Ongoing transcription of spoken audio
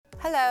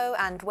Hello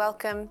and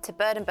welcome to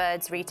Bird &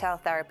 Bird's Retail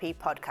Therapy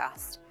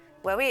podcast,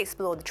 where we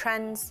explore the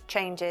trends,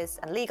 changes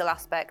and legal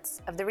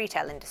aspects of the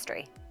retail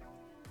industry.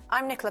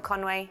 I'm Nicola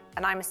Conway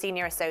and I'm a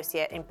Senior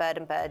Associate in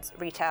Bird & Bird's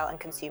Retail and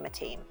Consumer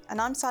team.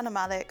 And I'm Sana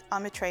Malik,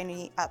 I'm a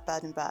trainee at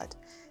Bird & Bird.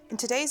 In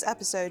today's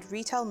episode,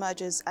 Retail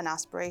Mergers and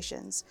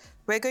Aspirations,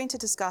 we're going to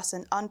discuss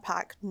and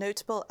unpack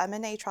notable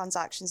M&A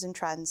transactions and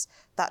trends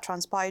that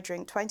transpired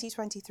during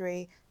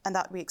 2023 and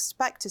that we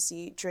expect to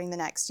see during the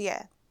next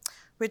year.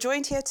 We're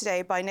joined here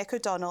today by Nick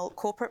O'Donnell,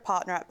 Corporate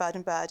Partner at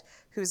Bird & Bird,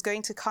 who is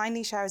going to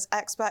kindly share his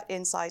expert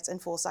insights and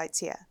foresights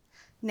here.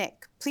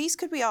 Nick, please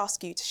could we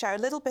ask you to share a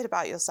little bit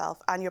about yourself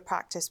and your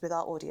practice with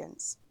our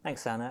audience?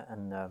 Thanks, Sana,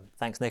 and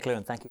thanks, Nicola,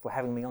 and thank you for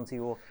having me onto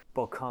your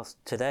podcast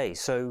today.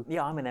 So,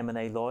 I'm an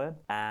M&A lawyer,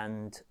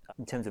 and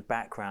in terms of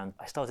background,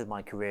 I started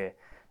my career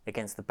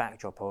against the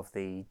backdrop of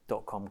the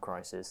dot-com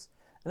crisis,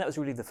 and that was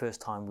really the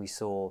first time we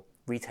saw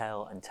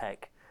retail and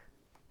tech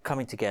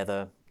coming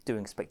together,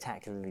 doing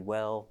spectacularly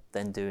well,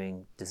 then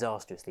doing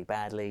disastrously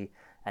badly,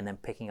 and then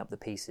picking up the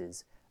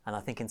pieces. And I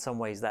think in some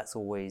ways that's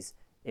always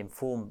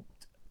informed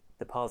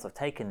the paths I've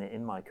taken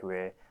in my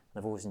career, and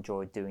I've always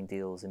enjoyed doing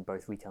deals in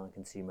both retail and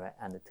consumer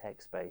and the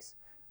tech space.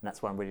 And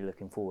that's why I'm really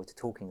looking forward to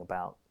talking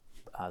about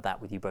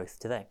that with you both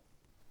today.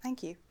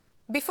 Thank you.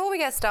 Before we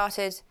get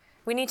started,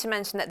 we need to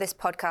mention that this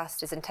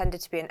podcast is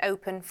intended to be an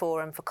open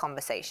forum for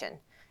conversation.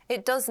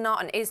 It does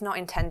not and is not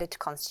intended to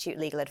constitute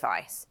legal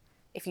advice.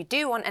 If you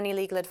do want any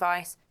legal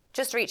advice,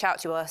 just reach out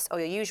to us or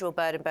your usual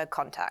Bird & Bird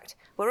contact.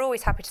 We're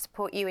always happy to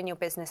support you in your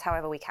business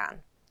however we can.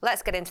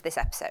 Let's get into this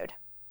episode.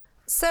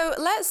 So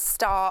let's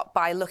start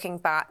by looking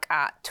back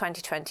at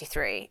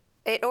 2023.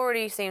 It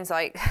already seems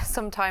like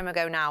some time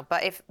ago now,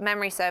 but if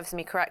memory serves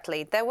me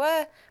correctly, there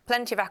were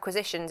plenty of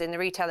acquisitions in the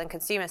retail and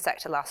consumer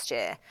sector last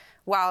year,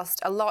 whilst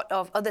a lot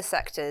of other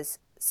sectors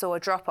saw a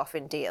drop-off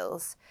in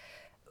deals.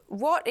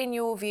 What, in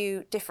your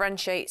view,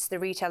 differentiates the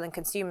retail and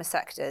consumer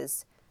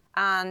sectors?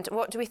 And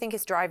what do we think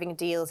is driving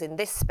deals in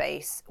this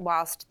space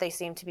whilst they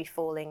seem to be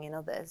falling in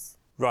others?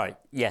 Right,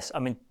 yes. I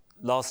mean,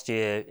 last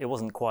year it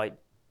wasn't quite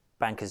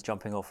bankers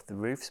jumping off the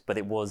roofs, but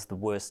it was the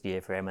worst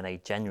year for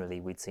M&A generally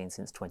we'd seen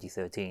since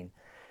 2013.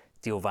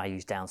 Deal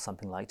values down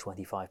something like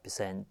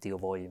 25%, deal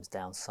volumes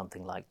down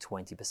something like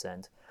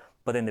 20%.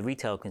 But in the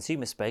retail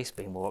consumer space,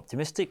 being more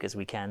optimistic as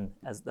we can,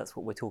 as that's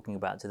what we're talking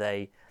about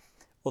today,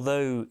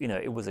 although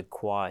it was a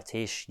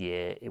quietish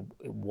year, it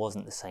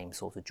wasn't the same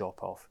sort of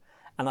drop-off.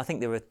 And I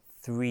think there are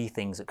three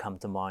things that come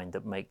to mind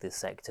that make this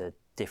sector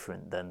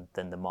different than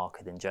the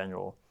market in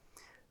general.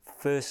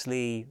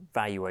 Firstly,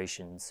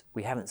 valuations.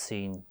 We haven't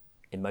seen,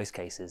 in most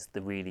cases,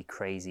 the really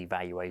crazy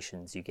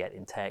valuations you get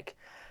in tech.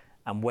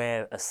 And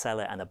where a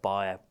seller and a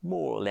buyer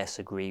more or less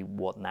agree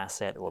what an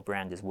asset or a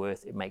brand is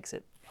worth, it makes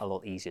it a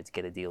lot easier to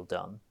get a deal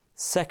done.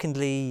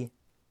 Secondly,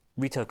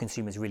 retail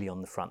consumers really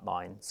on the front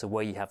line. So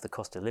where you have the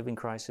cost of living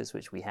crisis,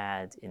 which we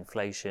had,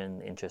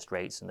 inflation, interest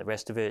rates and the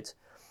rest of it,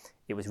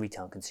 it was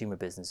retail and consumer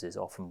businesses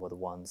often were the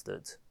ones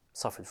that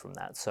suffered from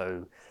that.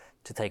 So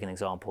to take an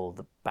example,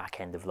 the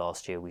back end of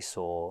last year, we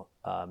saw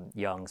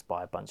Young's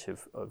buy a bunch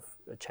of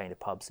a chain of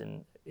pubs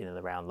in and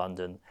around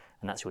London.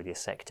 And that's really a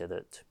sector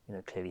that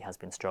clearly has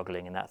been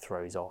struggling, and that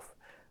throws off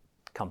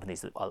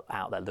companies that are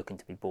out there looking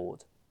to be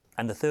bought.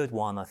 And the third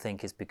one, I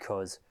think, is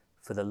because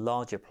for the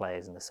larger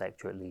players in the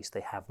sector, at least,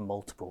 they have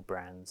multiple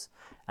brands,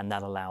 and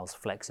that allows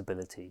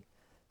flexibility.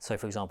 So,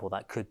 for example,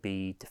 that could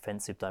be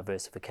defensive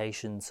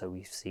diversification. So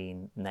we've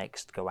seen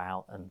Next go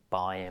out and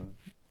buy, and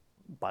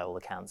by all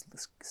accounts,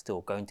 still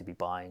going to be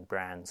buying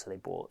brands. So they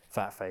bought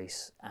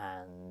Fatface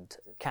and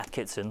Cath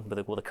Kidston with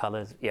all the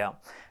colours, yeah.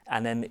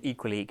 And then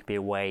equally, it could be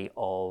a way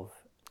of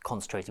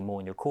concentrating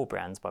more on your core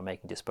brands by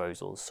making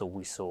disposals. So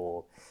we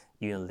saw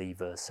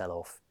Unilever sell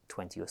off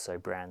 20 or so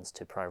brands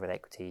to private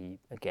equity,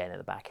 again, at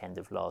the back end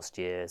of last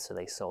year. So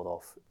they sold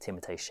off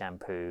Timotei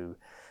shampoo,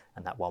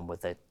 and that one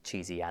with the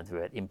cheesy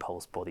advert,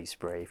 Impulse body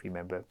spray, if you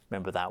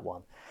remember that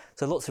one.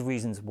 So lots of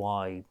reasons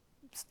why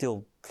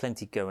still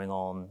plenty going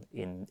on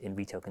in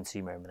retail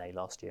consumer M&A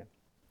last year.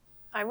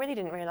 I really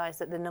didn't realise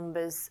that the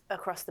numbers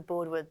across the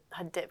board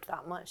had dipped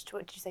that much.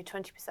 What did you say,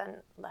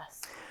 20%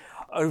 less?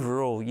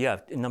 Overall, yeah,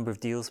 a number of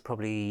deals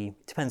probably,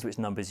 depends which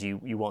numbers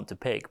you want to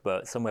pick,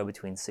 but somewhere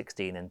between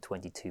 16 and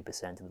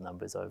 22% of the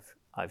numbers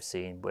I've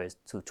seen, whereas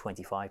sort of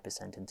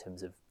 25% in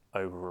terms of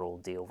overall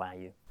deal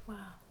value. Wow,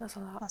 that's a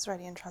lot. That's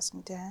really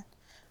interesting to hear.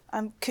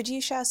 Could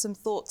you share some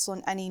thoughts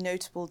on any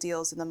notable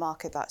deals in the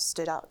market that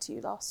stood out to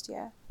you last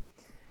year?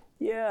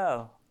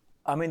 Yeah,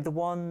 I mean, the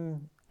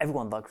one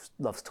everyone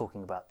loves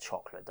talking about,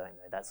 chocolate, don't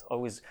they? That's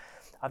always,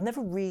 I've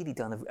never really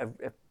done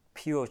a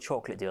pure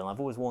chocolate deal, and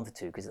I've always wanted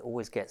to because it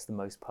always gets the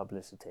most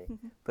publicity.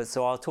 Mm-hmm. But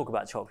so I'll talk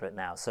about chocolate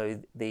now.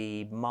 So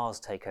the Mars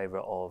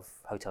takeover of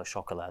Hotel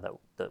Chocolat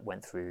that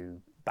went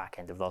through back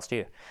end of last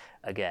year,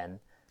 again,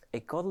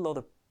 it got a lot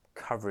of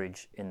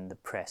coverage in the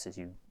press, as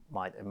you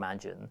might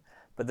imagine,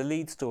 but the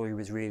lead story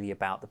was really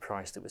about the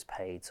price that was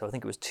paid. So I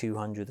think it was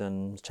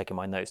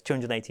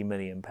 280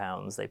 million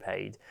pounds they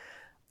paid.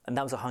 And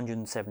that was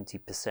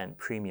 170%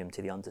 premium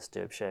to the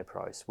undisturbed share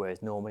price,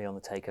 whereas normally on the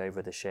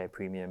takeover, the share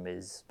premium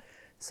is,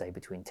 say,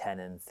 between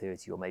 10 and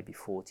 30 or maybe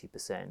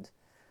 40%.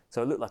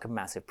 So it looked like a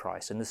massive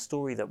price. And the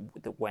story that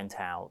went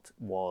out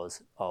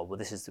was, oh, well,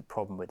 this is the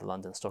problem with the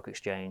London Stock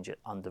Exchange. It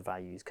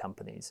undervalues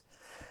companies,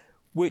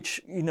 which,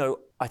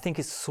 I think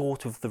is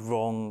sort of the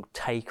wrong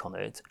take on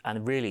it.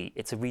 And really,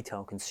 it's a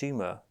retail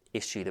consumer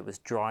issue that was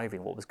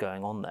driving what was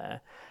going on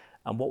there.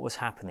 And what was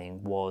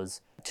happening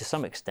was, to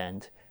some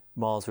extent,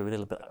 Mars were a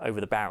little bit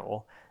over the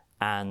barrel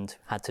and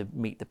had to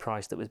meet the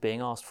price that was being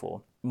asked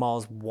for.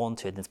 Mars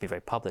wanted, and to be very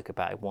public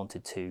about it,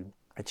 wanted to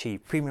achieve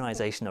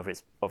premiumization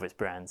of its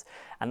brands.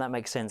 And that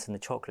makes sense in the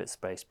chocolate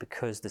space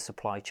because the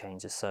supply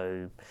chains are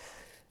so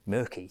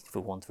murky,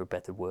 for want of a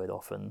better word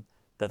often,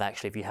 that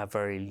actually if you have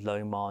very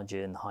low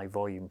margin, high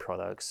volume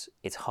products,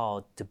 it's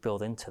hard to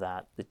build into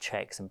that the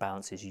checks and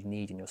balances you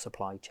need in your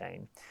supply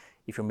chain.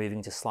 If you're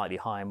moving to slightly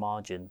higher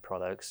margin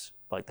products,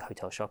 like the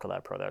Hotel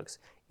Chocolat products,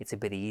 it's a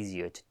bit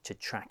easier to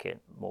track it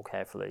more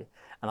carefully.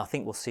 And I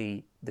think we'll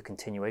see the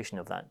continuation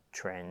of that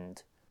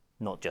trend,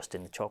 not just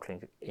in the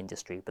chocolate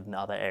industry, but in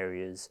other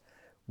areas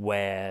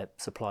where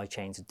supply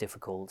chains are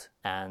difficult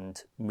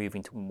and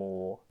moving to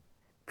more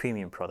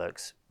premium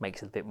products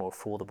makes it a bit more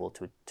affordable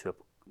to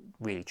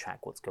really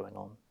track what's going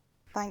on.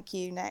 Thank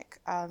you, Nick.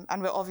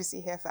 And we're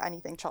obviously here for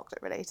anything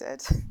chocolate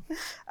related.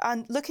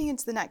 And looking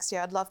into the next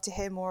year, I'd love to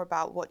hear more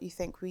about what you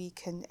think we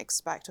can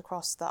expect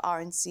across the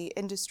R&C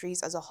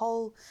industries as a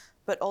whole,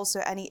 but also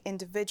any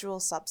individual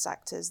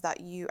subsectors that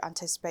you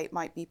anticipate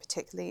might be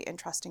particularly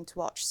interesting to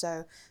watch.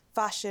 So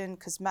fashion,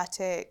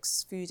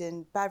 cosmetics, food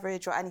and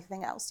beverage, or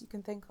anything else you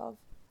can think of?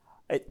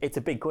 It's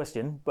a big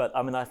question, but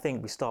I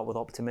think we start with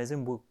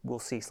optimism. We'll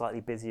see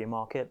slightly busier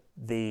market.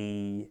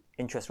 The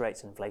interest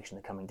rates and inflation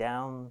are coming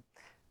down,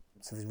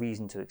 so there's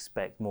reason to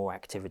expect more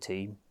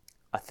activity.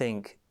 I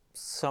think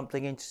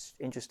something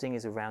interesting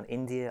is around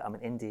India.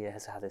 India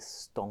has had a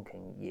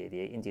stonking year.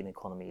 The Indian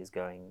economy is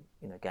going,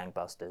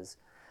 gangbusters,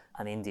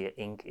 and India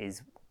Inc.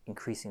 is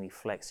increasingly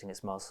flexing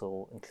its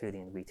muscle,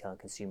 including in the retail and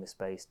consumer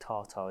space.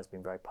 Tata has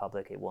been very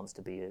public. It wants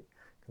to be a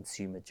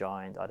consumer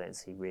giant. I don't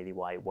see really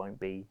why it won't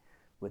be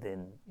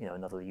within,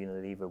 another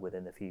Unilever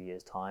within a few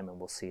years' time, and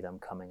we'll see them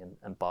coming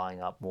and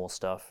buying up more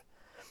stuff.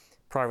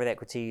 Private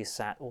equity is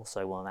sat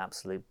also on an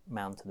absolute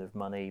mountain of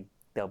money.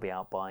 They'll be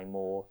out buying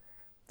more.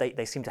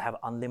 They seem to have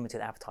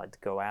unlimited appetite to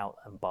go out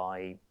and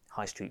buy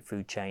high street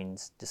food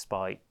chains,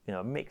 despite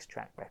a mixed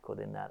track record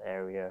in that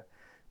area.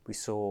 We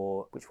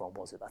saw, which one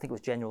was it? I think it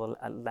was General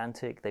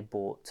Atlantic. They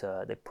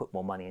put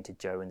more money into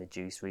Joe and the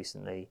Juice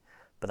recently,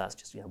 but that's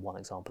just one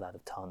example out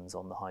of tons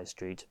on the high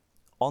street.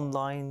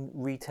 Online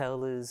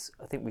retailers,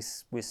 I think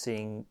we're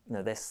seeing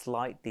they're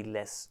slightly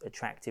less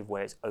attractive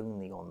where it's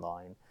only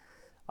online.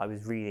 I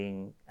was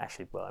reading,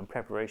 actually, in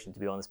preparation, to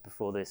be honest,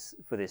 for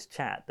this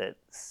chat, that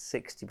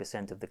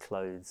 60% of the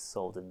clothes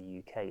sold in the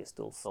UK are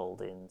still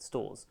sold in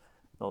stores,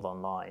 not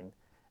online.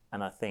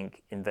 And I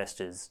think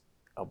investors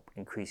are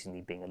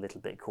increasingly being a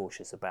little bit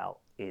cautious about,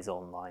 is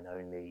online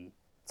only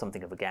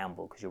something of a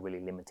gamble, because you're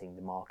really limiting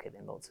the market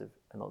in lots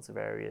of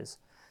areas.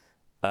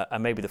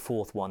 And maybe the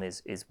fourth one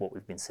is what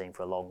we've been seeing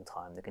for a long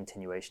time, the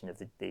continuation of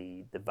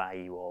the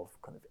value of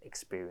kind of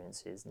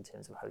experiences in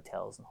terms of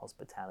hotels and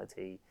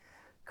hospitality.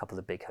 A couple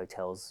of big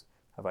hotels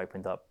have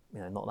opened up,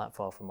 not that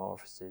far from our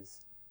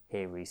offices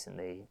here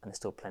recently, and there's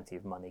still plenty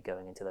of money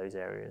going into those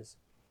areas.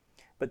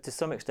 But to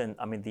some extent,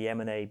 the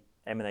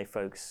M&A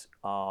folks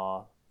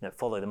are,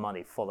 follow the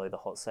money, follow the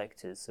hot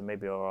sectors. So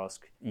maybe I'll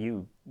ask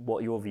you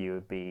what your view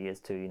would be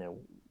as to,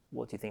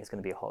 what do you think is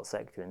going to be a hot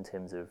sector in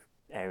terms of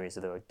areas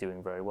that are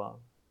doing very well?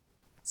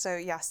 So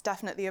yes,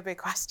 definitely a big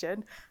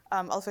question.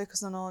 I'll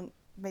focus on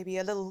maybe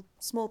a little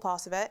small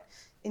part of it.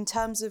 In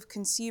terms of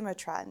consumer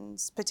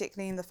trends,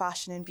 particularly in the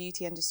fashion and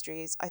beauty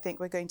industries, I think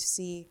we're going to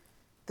see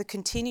the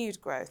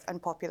continued growth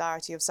and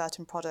popularity of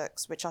certain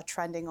products which are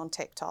trending on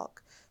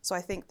TikTok. So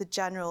I think the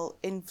general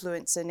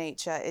influencer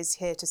nature is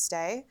here to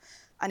stay.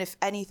 And if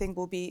anything,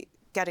 will be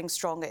getting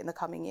stronger in the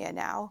coming year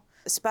now,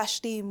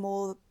 especially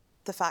more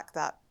the fact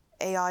that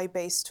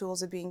AI-based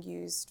tools are being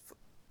used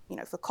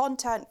for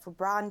content, for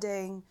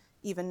branding,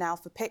 even now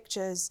for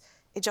pictures.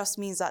 It just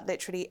means that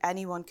literally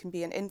anyone can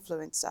be an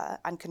influencer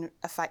and can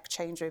affect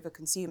change over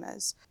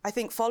consumers. I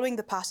think following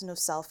the pattern of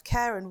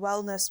self-care and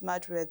wellness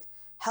merged with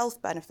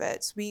health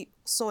benefits, we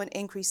saw an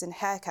increase in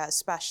hair care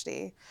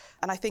especially,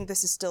 and I think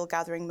this is still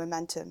gathering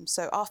momentum.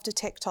 So after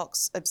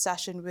TikTok's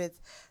obsession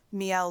with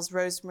Miele's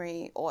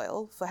rosemary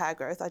oil for hair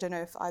growth, I don't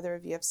know if either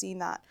of you have seen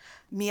that,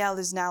 Miele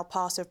is now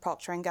part of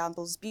Procter &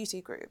 Gamble's beauty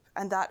group,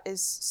 and that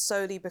is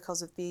solely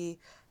because of the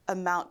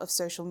amount of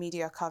social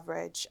media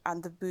coverage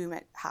and the boom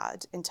it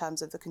had in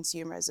terms of the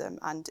consumerism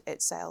and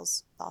its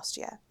sales last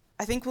year.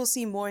 I think we'll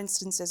see more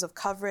instances of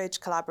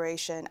coverage,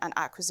 collaboration, and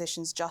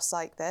acquisitions just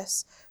like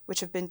this, which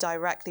have been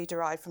directly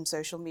derived from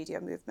social media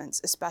movements,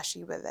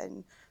 especially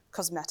within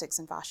cosmetics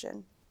and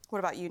fashion. What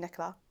about you,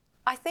 Nicola?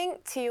 I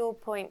think to your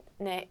point,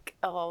 Nick,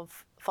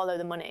 of follow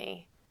the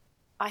money,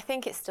 I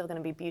think it's still going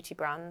to be beauty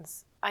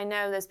brands. I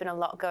know there's been a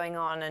lot going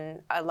on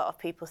and a lot of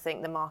people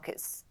think the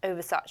market's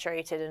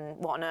oversaturated and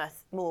what on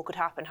earth more could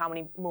happen, how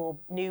many more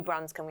new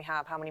brands can we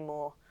have, how many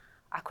more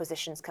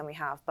acquisitions can we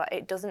have, but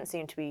it doesn't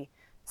seem to be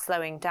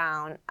slowing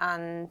down.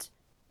 And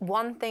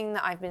one thing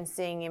that I've been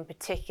seeing in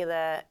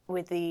particular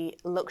with the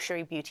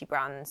luxury beauty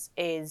brands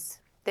is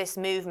this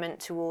movement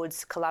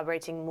towards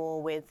collaborating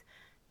more with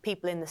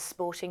people in the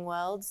sporting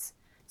worlds.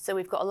 So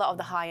we've got a lot of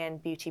the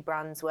high-end beauty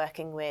brands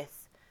working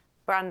with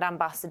brand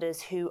ambassadors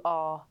who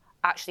are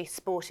actually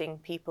sporting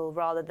people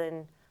rather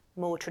than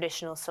more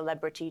traditional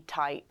celebrity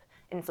type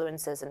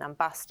influencers and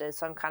ambassadors.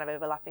 So I'm kind of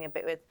overlapping a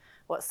bit with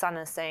what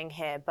Sana's saying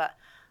here, but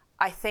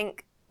I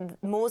think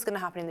more is going to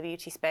happen in the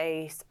beauty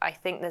space. I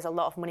think there's a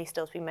lot of money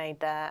still to be made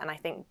there, and I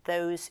think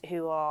those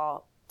who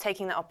are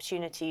taking the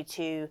opportunity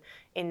to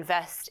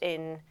invest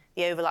in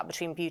the overlap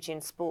between beauty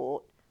and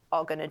sport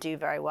are going to do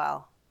very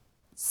well.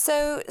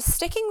 So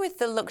sticking with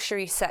the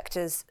luxury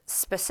sectors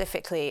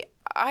specifically,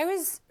 I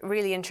was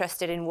really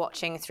interested in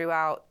watching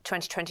throughout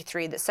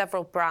 2023 that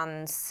several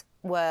brands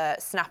were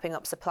snapping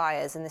up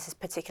suppliers, and this is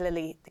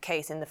particularly the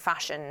case in the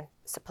fashion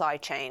supply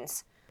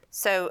chains.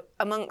 So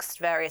amongst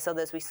various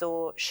others, we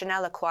saw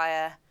Chanel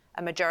acquire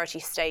a majority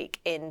stake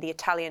in the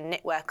Italian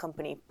knitwear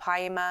company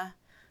Paima.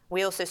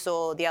 We also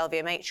saw the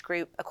LVMH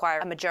group acquire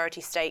a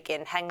majority stake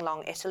in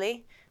Henglong,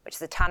 Italy, which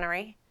is a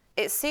tannery.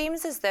 It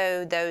seems as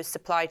though those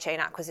supply chain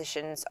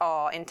acquisitions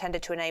are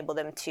intended to enable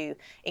them to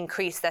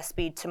increase their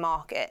speed to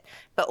market,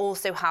 but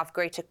also have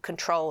greater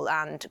control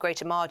and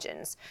greater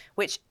margins,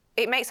 which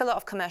it makes a lot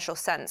of commercial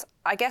sense.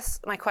 I guess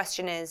my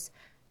question is,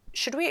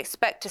 should we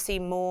expect to see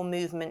more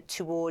movement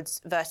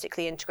towards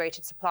vertically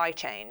integrated supply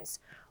chains?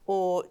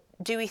 Or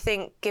do we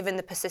think, given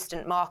the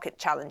persistent market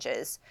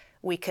challenges,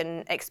 we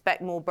can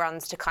expect more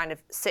brands to kind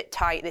of sit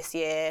tight this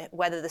year,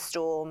 weather the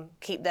storm,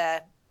 keep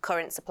their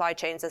current supply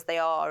chains as they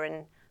are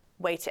and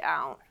wait it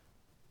out?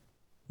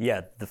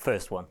 Yeah, the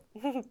first one.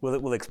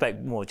 We'll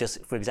expect more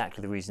just for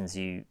exactly the reasons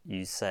you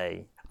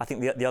say. I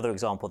think the other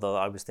example that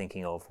I was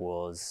thinking of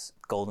was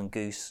Golden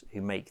Goose,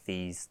 who make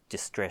these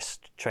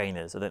distressed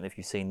trainers. I don't know if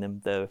you've seen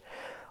them.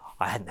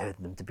 I hadn't heard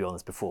of them, to be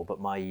honest, before, but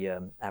I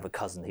have a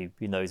cousin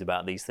who knows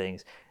about these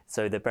things.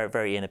 So they're very,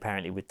 very in,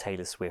 apparently, with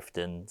Taylor Swift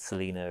and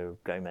Selena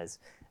Gomez.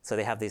 So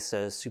they have this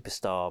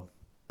superstar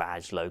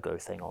badge logo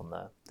thing on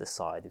the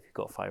side if you've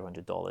got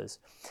 $500.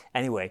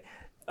 Anyway,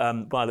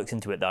 when I looked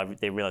into it,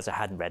 they realised I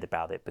hadn't read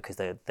about it because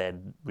they're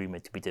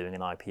rumoured to be doing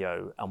an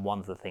IPO. And one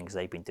of the things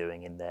they've been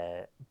doing in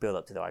their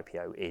build-up to the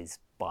IPO is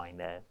buying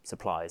their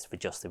suppliers for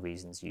just the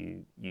reasons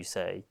you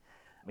say.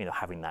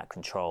 Having that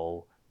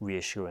control,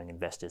 reassuring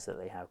investors that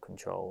they have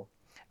control.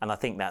 And I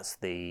think that's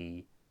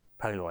the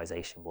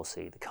polarisation we'll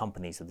see. The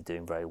companies that are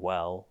doing very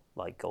well,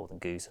 like Golden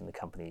Goose, and the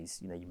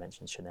companies, you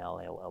mentioned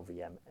Chanel,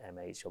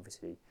 LVMH,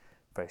 obviously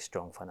very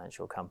strong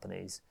financial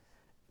companies,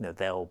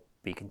 they'll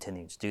be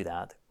continuing to do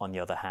that. On the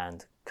other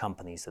hand,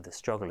 companies that are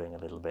struggling a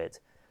little bit,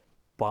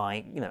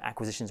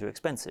 acquisitions are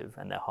expensive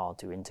and they're hard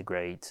to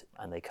integrate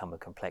and they come with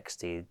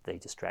complexity, they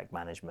distract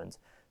management.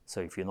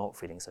 So if you're not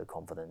feeling so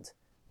confident,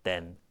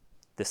 then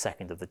the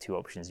second of the two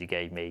options you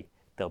gave me,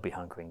 they'll be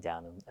hunkering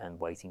down and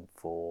waiting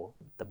for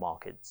the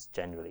markets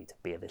generally to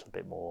be a little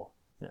bit more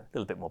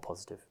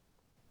positive.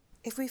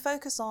 If we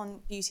focus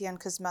on beauty and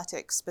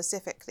cosmetics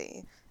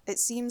specifically, it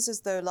seems as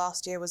though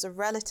last year was a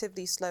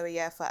relatively slower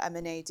year for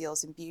M&A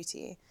deals in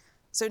beauty.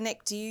 So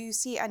Nick, do you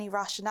see any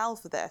rationale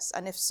for this?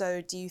 And if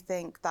so, do you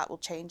think that will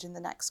change in the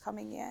next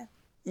coming year?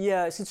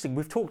 Yeah, it's interesting.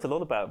 We've talked a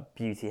lot about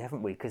beauty,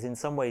 haven't we? Because in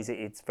some ways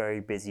it's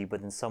very busy,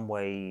 but in some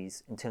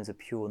ways, in terms of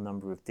pure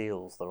number of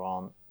deals, there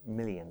aren't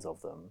millions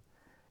of them.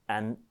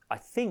 And I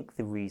think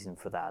the reason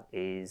for that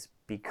is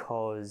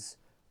because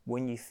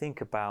when you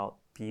think about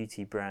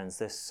beauty brands,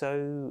 they're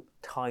so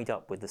tied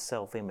up with the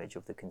self-image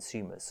of the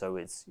consumer. So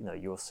it's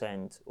your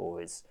scent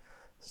or it's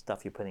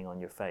stuff you're putting on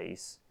your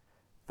face,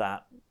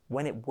 that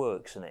when it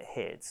works and it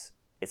hits,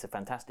 it's a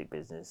fantastic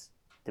business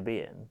to be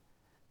in.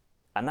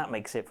 And that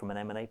makes it, from an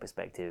M&A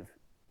perspective,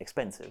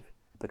 expensive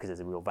because there's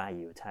a real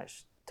value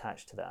attached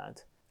to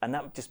that. And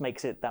that just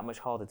makes it that much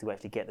harder to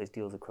actually get those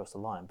deals across the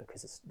line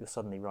because you're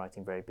suddenly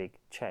writing very big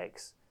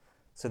checks.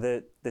 So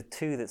the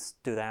two that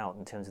stood out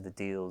in terms of the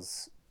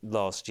deals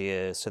last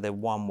year, so the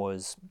one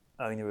was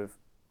owner of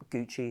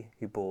Gucci,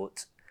 who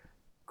bought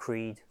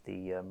Creed,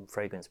 the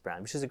fragrance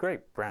brand, which is a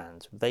great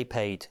brand. They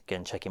paid,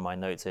 again checking my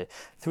notes here,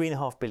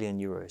 €3.5 billion.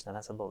 Now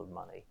that's a lot of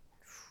money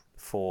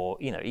for,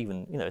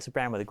 it's a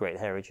brand with a great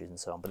heritage and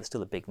so on, but it's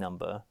still a big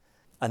number.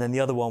 And then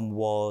the other one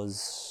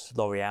was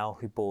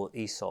L'Oreal, who bought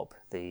Aesop,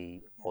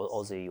 the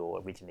Aussie,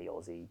 or originally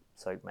Aussie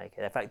soap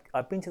maker. In fact,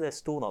 I've been to their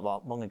store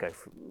not long ago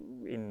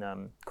in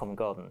Covent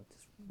Garden,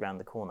 just round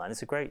the corner, and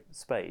it's a great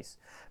space.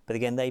 But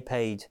again, they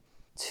paid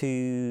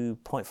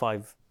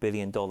 $2.5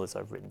 billion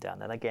I've written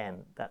down. And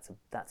again, that's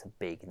a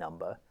big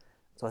number.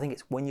 So I think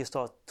it's when you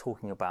start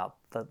talking about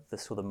the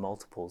sort of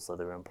multiples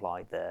that are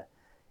implied there,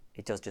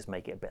 it does just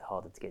make it a bit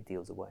harder to get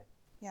deals away.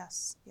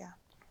 Yes, yeah,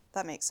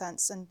 that makes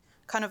sense. And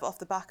kind of off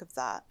the back of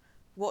that,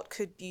 what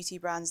could beauty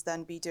brands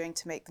then be doing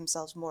to make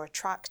themselves more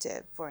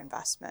attractive for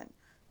investment?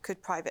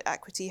 Could private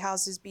equity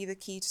houses be the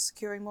key to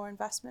securing more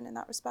investment in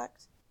that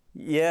respect?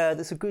 Yeah,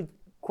 that's a good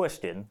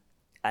question.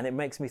 And it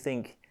makes me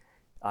think,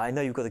 I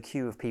know you've got a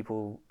queue of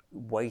people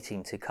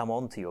waiting to come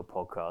onto your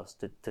podcast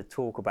to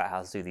talk about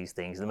how to do these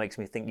things. And it makes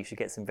me think you should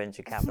get some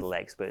venture capital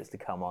experts to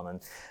come on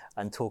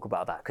and talk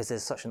about that, because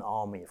there's such an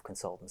army of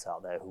consultants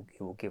out there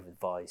who will give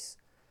advice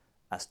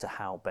as to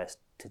how best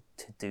to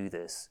do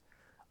this.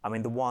 I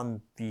mean, the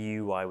one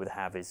view I would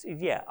have is,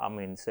 yeah, I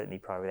mean, certainly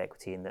private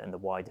equity and the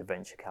wider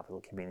venture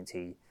capital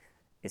community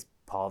is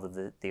part of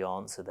the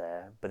answer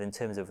there. But in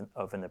terms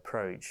of an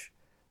approach,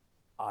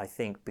 I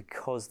think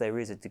because there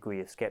is a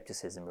degree of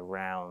skepticism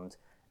around,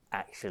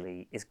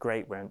 actually, it's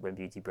great when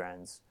beauty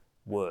brands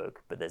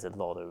work, but there's a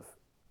lot of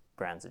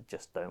brands that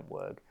just don't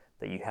work,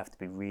 that you have to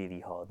be really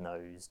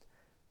hard-nosed.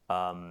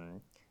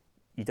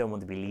 You don't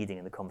want to be leading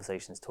in the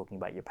conversations talking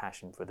about your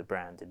passion for the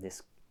brand. In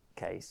this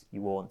case,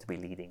 you want to be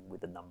leading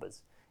with the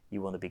numbers.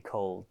 You want to be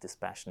cold,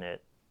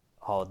 dispassionate,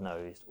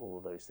 hard-nosed, all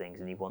of those things,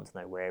 and you want to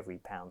know where every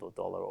pound or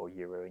dollar or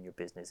euro in your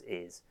business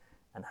is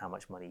and how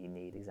much money you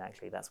need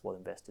exactly. That's what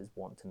investors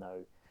want to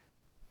know,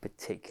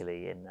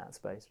 particularly in that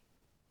space.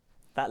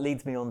 That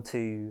leads me on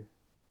to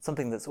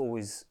something that's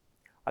always,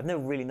 I've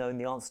never really known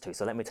the answer to,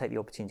 so let me take the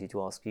opportunity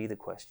to ask you the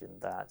question,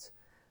 that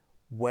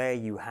where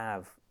you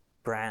have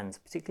brands,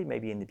 particularly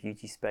maybe in the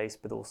beauty space,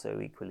 but also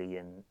equally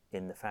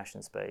in the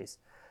fashion space,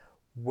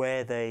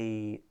 where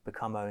they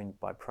become owned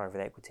by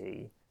private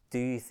equity, do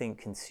you think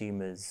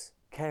consumers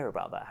care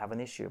about that, have an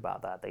issue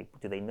about that?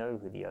 Do they know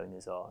who the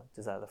owners are?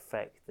 Does that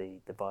affect the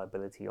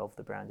viability of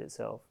the brand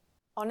itself?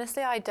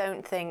 Honestly, I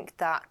don't think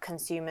that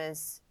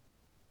consumers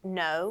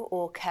know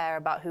or care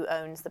about who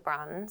owns the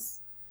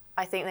brands.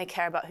 I think they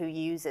care about who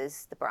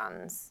uses the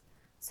brands.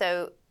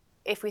 So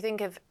if we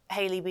think of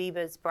Hailey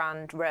Bieber's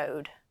brand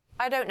Rhode,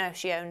 I don't know if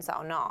she owns that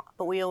or not,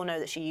 but we all know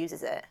that she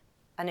uses it,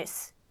 and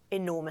it's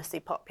enormously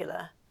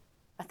popular.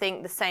 I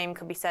think the same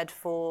could be said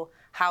for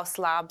House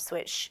Labs,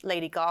 which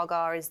Lady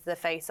Gaga is the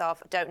face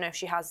of. I don't know if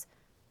she has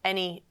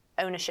any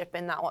ownership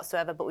in that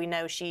whatsoever, but we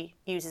know she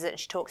uses it and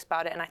she talks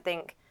about it, and I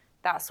think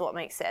that's what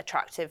makes it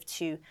attractive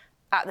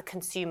at the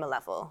consumer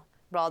level,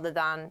 rather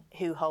than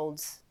who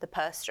holds the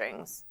purse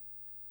strings.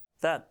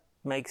 That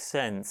makes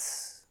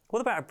sense.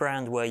 What about a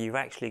brand where you've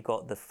actually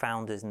got the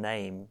founder's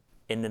name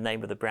in the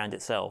name of the brand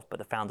itself, but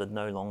the founder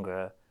no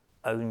longer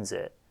owns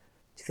it?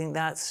 Do you think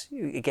that's,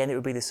 again, it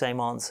would be the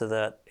same answer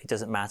that it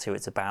doesn't matter,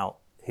 it's about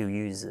who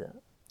uses it?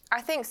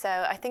 I think so.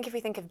 I think if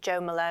you think of Jo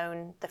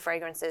Malone, the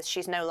fragrances,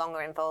 she's no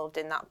longer involved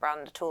in that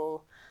brand at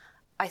all.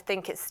 I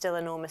think it's still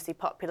enormously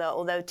popular,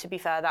 although to be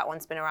fair, that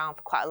one's been around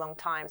for quite a long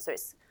time, so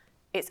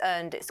it's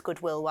earned its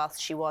goodwill whilst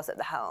she was at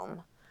the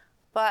helm.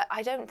 But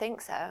I don't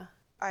think so.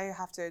 I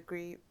have to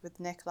agree with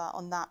Nicola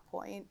on that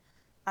point.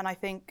 And I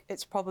think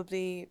it's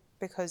probably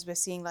because we're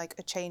seeing like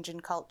a change in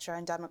culture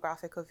and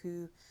demographic of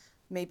who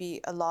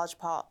maybe a large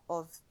part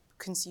of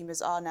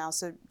consumers are now.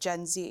 So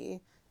Gen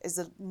Z is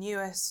the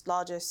newest,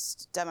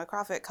 largest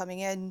demographic coming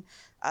in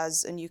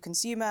as a new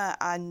consumer,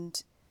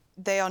 and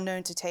they are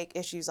known to take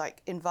issues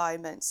like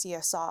environment,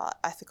 CSR,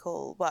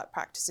 ethical work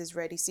practices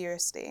really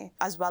seriously,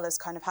 as well as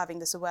kind of having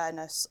this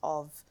awareness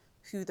of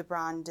who the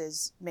brand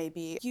is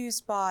maybe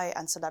used by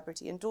and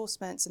celebrity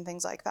endorsements and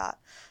things like that.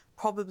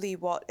 Probably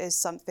what is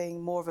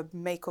something more of a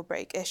make or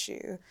break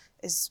issue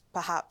is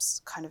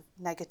perhaps kind of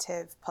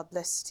negative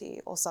publicity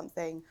or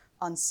something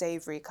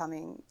unsavory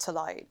coming to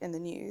light in the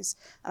news.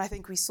 And I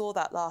think we saw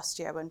that last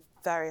year when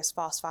various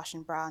fast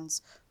fashion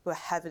brands were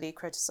heavily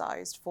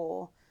criticized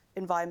for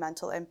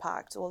environmental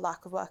impact or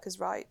lack of workers'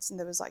 rights. And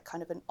there was like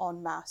kind of an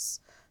en masse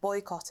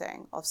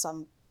boycotting of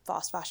some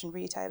fast fashion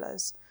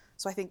retailers.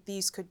 So I think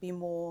these could be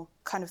more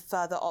kind of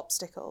further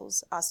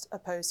obstacles as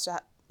opposed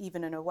to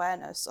even an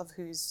awareness of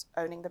who's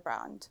owning the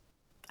brand.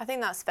 I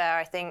think that's fair.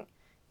 I think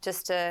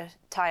just to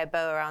tie a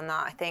bow around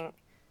that, I think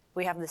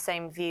we have the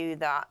same view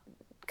that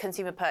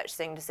consumer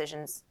purchasing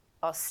decisions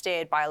are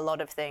steered by a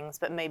lot of things,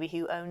 but maybe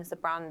who owns the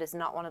brand is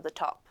not one of the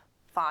top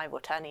 5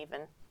 or 10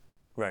 even.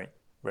 Right.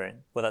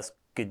 Well, that's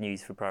good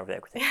news for private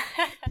equity.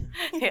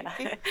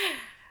 Yeah.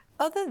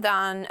 Other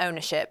than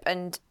ownership,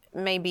 and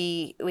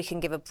maybe we can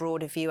give a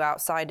broader view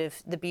outside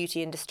of the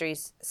beauty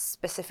industries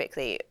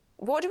specifically,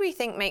 what do we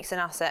think makes an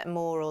asset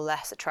more or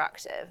less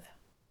attractive?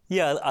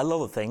 Yeah, a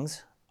lot of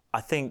things.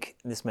 I think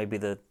this may be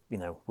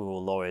we're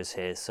all lawyers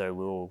here, so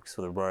we're all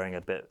sort of worrying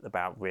a bit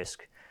about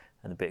risk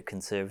and a bit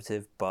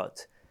conservative,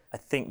 but I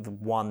think the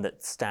one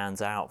that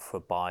stands out for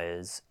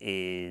buyers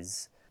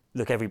is,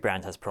 look, every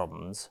brand has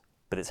problems,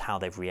 but it's how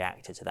they've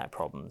reacted to that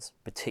problems,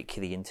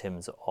 particularly in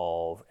terms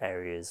of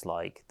areas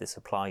like the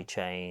supply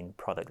chain,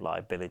 product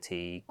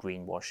liability,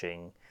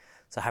 greenwashing.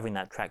 So having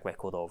that track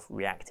record of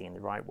reacting in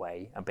the right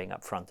way and being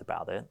upfront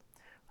about it,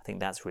 I think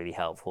that's really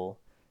helpful.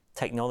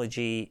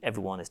 Technology,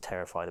 everyone is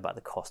terrified about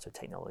the cost of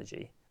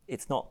technology.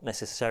 It's not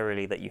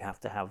necessarily that you have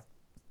to have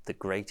the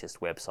greatest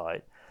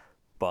website,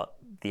 but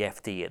the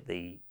FD at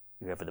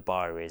whoever the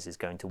buyer is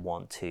going to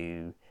want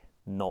to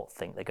not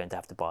think they're going to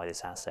have to buy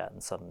this asset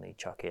and suddenly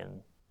chuck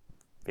in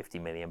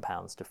 £50 million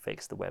to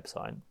fix the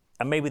website.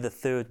 And maybe the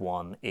third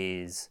one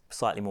is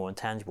slightly more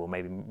intangible,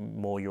 maybe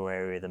more your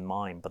area than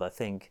mine, but I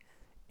think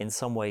in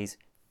some ways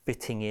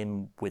fitting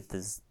in with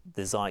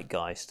the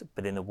zeitgeist,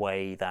 but in a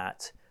way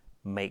that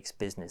makes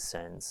business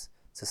sense.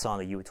 So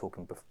Sana, you were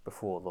talking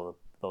before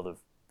a lot of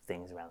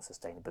things around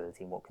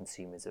sustainability and what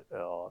consumers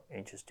are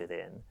interested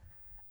in.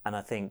 And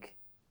I think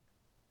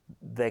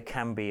there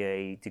can be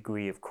a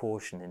degree of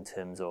caution in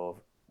terms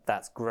of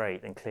that's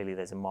great and clearly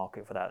there's a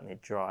market for that and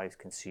it drives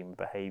consumer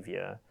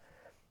behavior,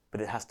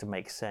 but it has to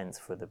make sense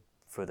for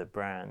the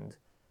brand.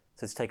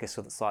 So to take a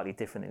sort of slightly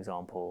different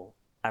example,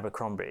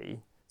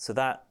 Abercrombie. So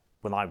that,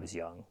 when I was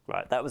young,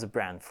 right, that was a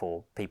brand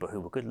for people who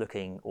were good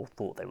looking or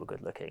thought they were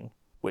good looking,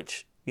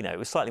 which, you know, it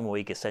was slightly more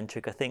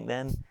egocentric, I think,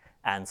 then.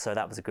 And so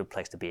that was a good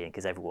place to be in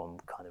because everyone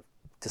kind of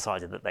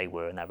decided that they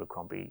were an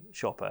Abercrombie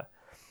shopper.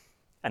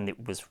 And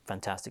it was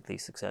fantastically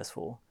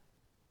successful.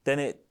 Then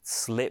it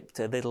slipped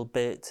a little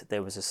bit.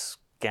 There was a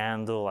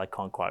scandal. I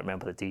can't quite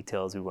remember the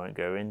details. We won't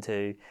go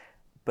into.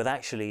 But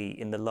actually,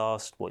 in the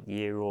last,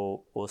 year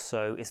or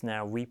so, it's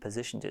now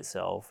repositioned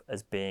itself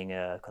as being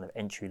a kind of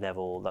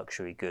entry-level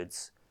luxury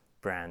goods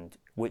brand,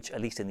 which,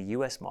 at least in the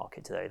US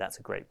market today, that's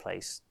a great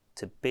place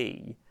to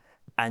be.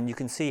 And you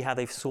can see how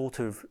they've sort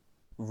of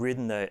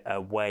ridden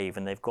a wave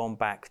and they've gone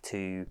back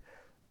to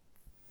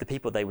the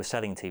people they were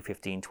selling to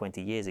 15,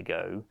 20 years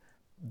ago.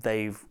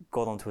 They've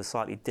got onto a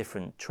slightly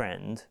different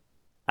trend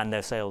and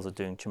their sales are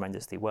doing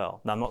tremendously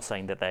well. Now, I'm not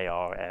saying that they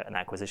are an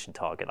acquisition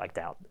target. I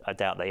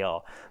doubt they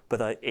are.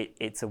 But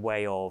it's a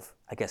way of,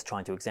 I guess,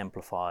 trying to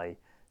exemplify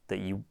that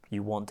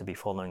you want to be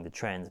following the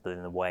trends, but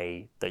in a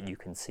way that you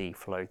can see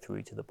flow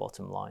through to the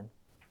bottom line.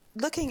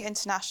 Looking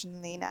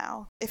internationally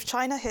now, if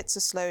China hits a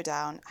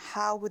slowdown,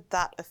 how would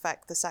that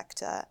affect the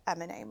sector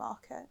M&A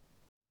market?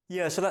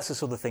 Yeah, so that's the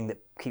sort of thing that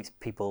keeps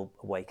people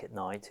awake at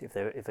night if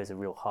there's a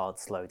real hard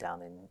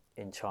slowdown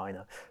in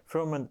China.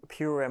 From a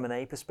pure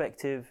M&A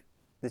perspective,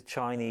 the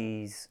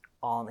Chinese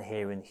aren't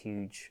here in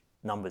huge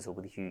numbers or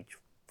with a huge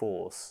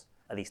force,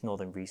 at least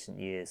not in recent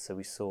years. So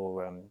we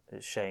saw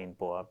Shein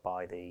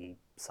buy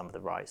some of the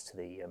rights to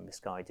the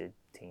Misguided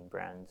teen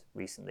brand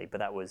recently, but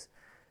that was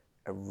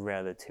a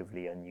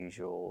relatively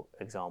unusual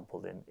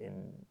example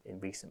in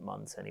recent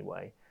months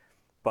anyway.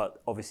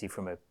 But obviously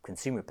from a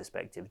consumer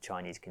perspective,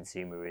 Chinese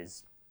consumer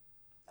is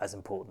as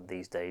important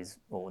these days,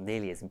 or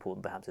nearly as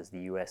important perhaps as the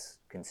US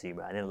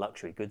consumer, and in a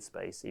luxury goods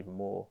space, even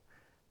more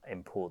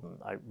important.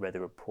 I read a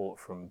report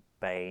from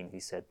Bain who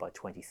said by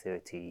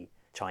 2030,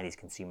 Chinese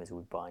consumers will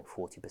be buying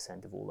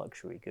 40% of all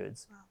luxury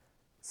goods. Wow.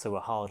 So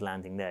a hard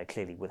landing there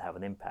clearly would have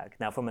an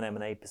impact. Now from an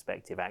M&A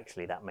perspective,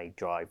 actually that may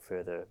drive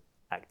further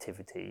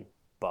activity,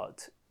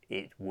 but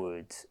it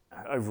would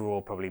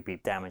overall probably be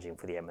damaging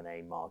for the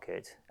M&A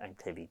market and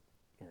clearly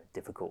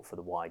difficult for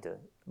the wider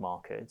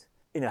market.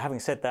 Having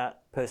said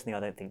that, personally, I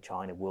don't think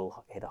China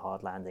will hit a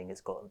hard landing. It's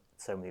got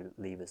so many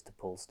levers to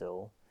pull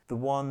still. The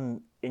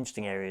one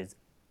interesting area is,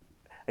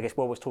 I guess,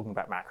 while we're talking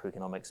about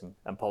macroeconomics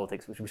and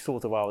politics, which we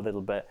sort of are a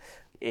little bit,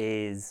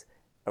 is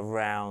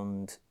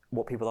around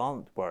what people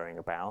aren't worrying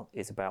about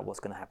is about what's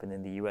going to happen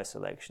in the US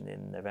election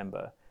in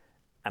November.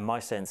 And my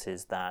sense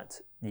is that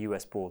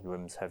US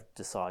boardrooms have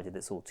decided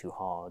it's all too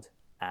hard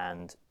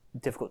and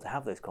difficult to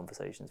have those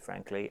conversations,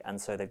 frankly, and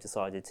so they've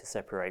decided to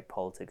separate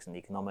politics and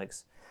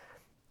economics,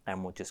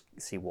 and we'll just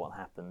see what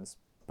happens.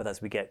 But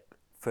as we get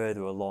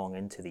further along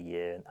into the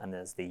year and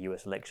as the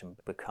US election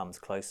becomes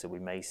closer, we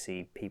may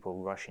see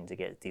people rushing to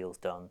get deals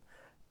done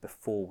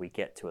before we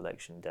get to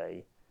election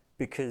day,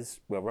 because,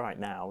 well, right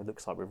now it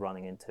looks like we're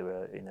running into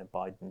a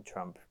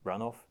Biden-Trump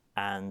runoff,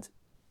 and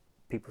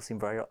people seem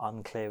very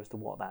unclear as to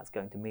what that's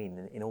going to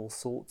mean in all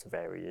sorts of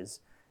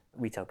areas.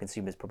 Retail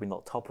consumers probably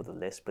not top of the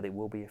list, but it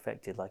will be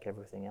affected like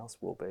everything else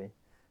will be.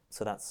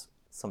 So that's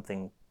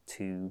something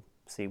to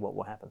see what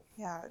will happen.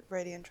 Yeah,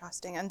 really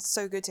interesting. And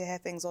so good to hear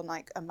things on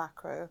like a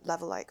macro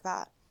level like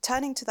that.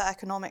 Turning to the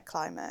economic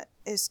climate,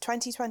 is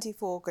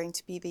 2024 going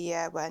to be the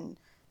year when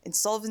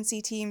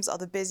insolvency teams are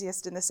the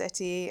busiest in the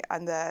city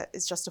and there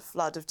is just a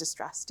flood of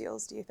distressed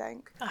deals, do you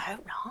think? I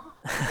hope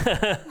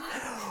not.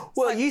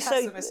 Well, you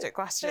say pessimistic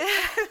question.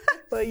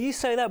 Well, you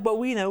say that, but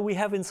we know we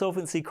have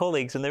insolvency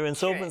colleagues and there are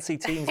insolvency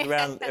teams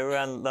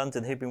around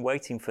London who've been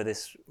waiting for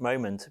this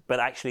moment.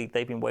 But actually,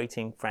 they've been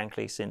waiting,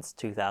 frankly, since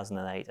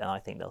 2008, and I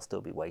think they'll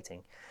still be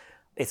waiting.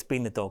 It's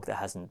been the dog that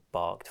hasn't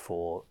barked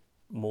for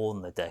more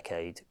than a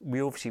decade. We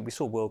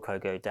saw Wilco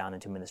go down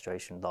into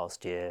administration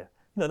last year.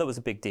 That was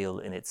a big deal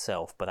in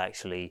itself, but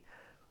actually,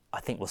 I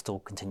think we'll still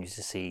continue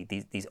to see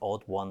these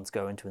odd ones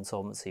go into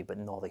insolvency, but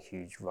not a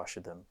huge rush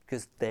of them,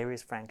 because there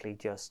is, frankly,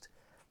 just,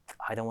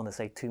 I don't want to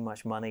say too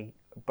much money,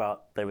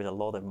 but there is a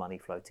lot of money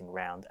floating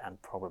around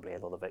and probably a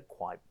lot of it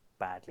quite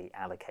badly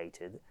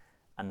allocated.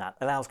 And that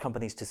allows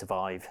companies to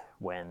survive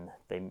when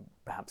they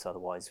perhaps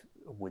otherwise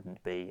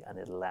wouldn't be, and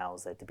it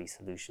allows there to be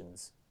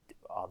solutions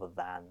other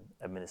than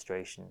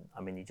administration.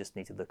 I mean, you just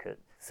need to look at,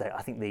 say,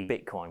 I think the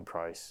Bitcoin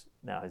price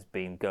now has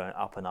been going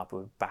up and up,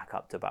 back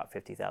up to about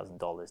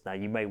 $50,000. Now,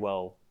 you may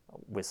well,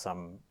 with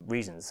some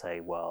reasons, say,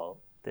 well,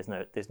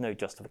 There's no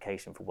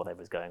justification for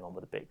whatever's going on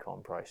with the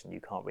Bitcoin price, and you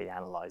can't really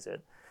analyze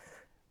it.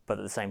 But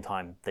at the same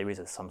time, there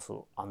is some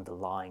sort of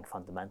underlying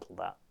fundamental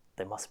that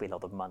there must be a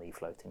lot of money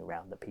floating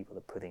around that people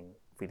are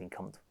feeling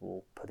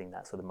comfortable putting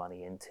that sort of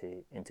money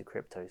into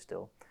crypto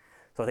still.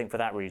 So I think for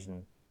that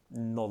reason,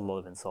 not a lot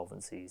of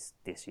insolvencies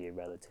this year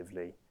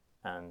relatively,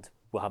 and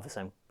we'll have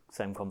the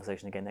same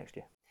conversation again next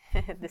year.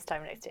 This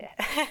time next year.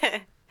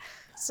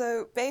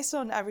 So based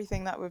on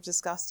everything that we've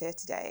discussed here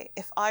today,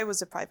 if I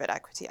was a private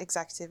equity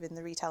executive in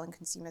the retail and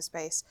consumer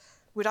space,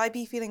 would I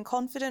be feeling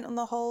confident on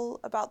the whole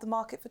about the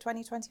market for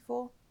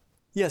 2024?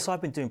 Yes,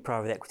 I've been doing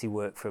private equity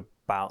work for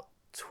about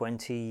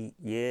 20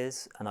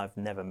 years, and I've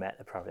never met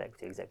a private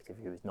equity executive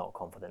who is not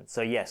confident.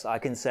 So yes, I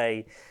can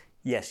say,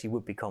 yes, you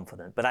would be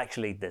confident, but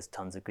actually there's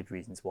tons of good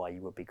reasons why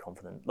you would be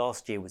confident.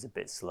 Last year was a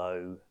bit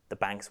slow. The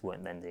banks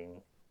weren't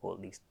lending, or at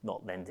least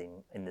not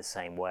lending in the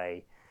same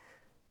way.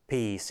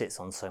 PE sits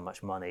on so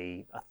much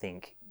money. I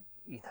think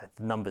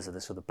the numbers are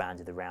sort of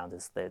banded around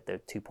as they're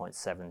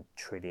 $2.7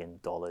 trillion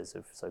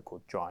of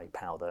so-called dry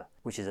powder,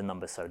 which is a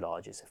number so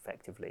large it's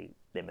effectively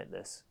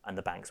limitless, and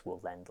the banks will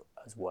lend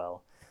as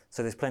well.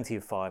 So there's plenty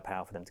of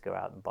firepower for them to go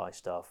out and buy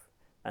stuff,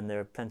 and there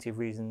are plenty of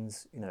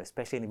reasons,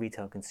 especially in the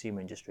retail and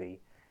consumer industry,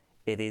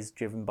 it is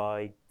driven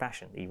by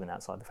fashion, even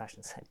outside the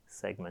fashion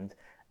segment.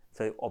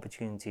 So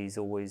opportunities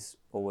always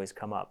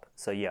come up.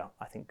 So yeah,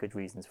 I think good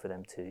reasons for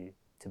them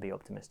to be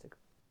optimistic.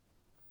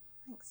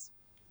 Thanks.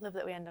 Love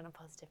that we end on a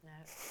positive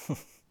note.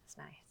 That's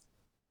nice.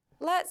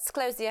 Let's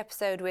close the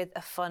episode with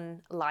a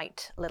fun,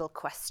 light little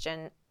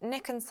question.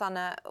 Nick and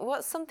Sana,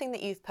 what's something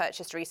that you've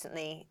purchased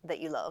recently that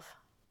you love?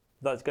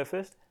 Let's go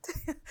first.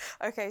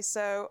 Okay,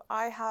 so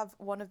I have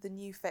one of the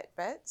new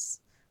Fitbits,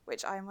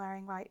 which I'm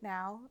wearing right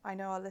now. I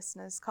know our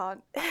listeners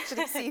can't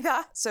actually see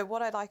that. So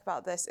what I like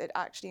about this, it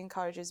actually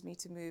encourages me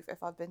to move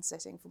if I've been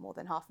sitting for more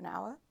than half an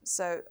hour.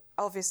 So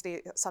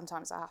obviously,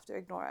 sometimes I have to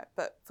ignore it.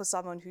 But for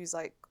someone who's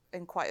like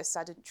in quite a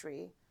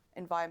sedentary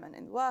environment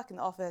in work, in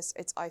the office,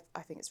 I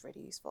think it's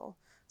really useful.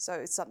 So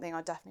it's something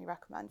I definitely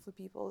recommend for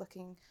people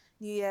looking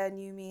new year,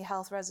 new me,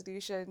 health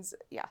resolutions.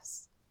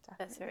 Yes,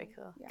 definitely. That's very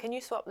cool. Yeah. Can you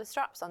swap the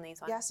straps on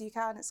these ones? Yes, you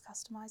can. It's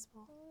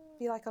customizable. I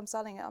feel like I'm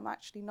selling it. I'm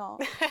actually not.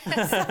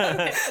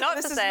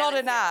 This is not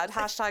an ad.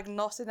 Hashtag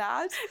not an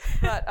ad.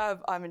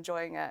 But I'm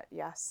enjoying it.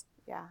 Yes.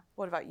 Yeah.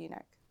 What about you,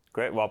 Nick?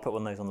 Great. Well, I'll put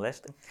one of those on the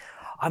list.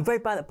 I'm very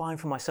bad at buying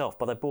for myself,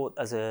 but I bought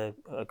as a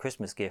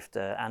Christmas gift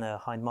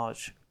Anna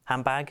Hindmarch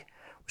handbag,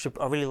 which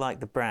I really like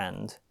the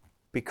brand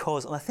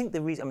because, and I think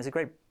the reason, it's a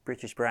great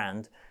British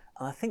brand,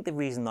 and I think the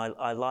reason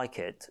I like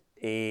it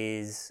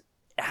is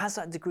it has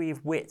that degree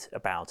of wit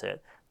about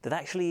it that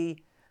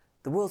actually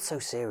the world's so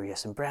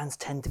serious and brands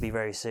tend to be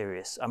very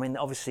serious. I mean,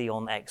 obviously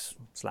on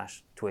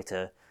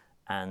X/Twitter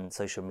and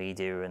social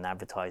media and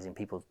advertising,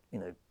 people,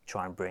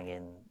 try and bring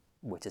in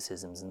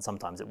witticisms, and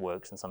sometimes it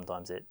works and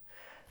sometimes it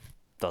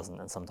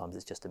doesn't, and sometimes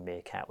it's just a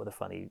meerkat with a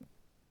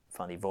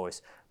funny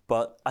voice.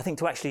 But I think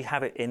to actually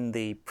have it in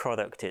the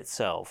product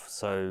itself,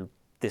 so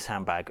this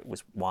handbag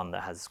was one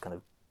that has kind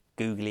of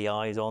googly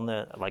eyes on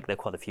it. Like there are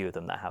quite a few of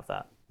them that have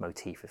that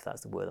motif, if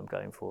that's the word I'm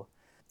going for.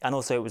 And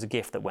also it was a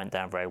gift that went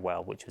down very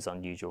well, which was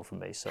unusual for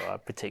me. So I'm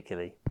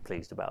particularly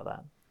pleased about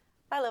that.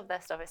 I love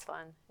their stuff. It's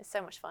fun. It's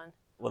so much fun.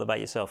 What about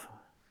yourself?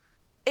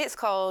 It's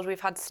cold.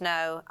 We've had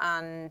snow,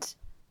 and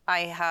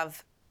I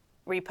have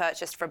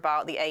repurchased for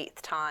about the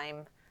 8th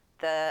time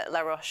the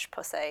La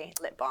Roche-Posay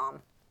lip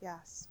balm.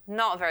 Yes.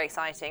 Not very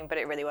exciting, but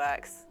it really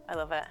works. I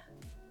love it.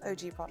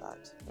 OG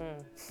product.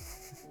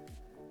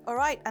 All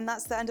right, and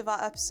that's the end of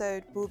our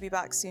episode. We'll be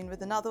back soon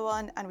with another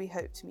one, and we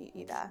hope to meet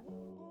you there.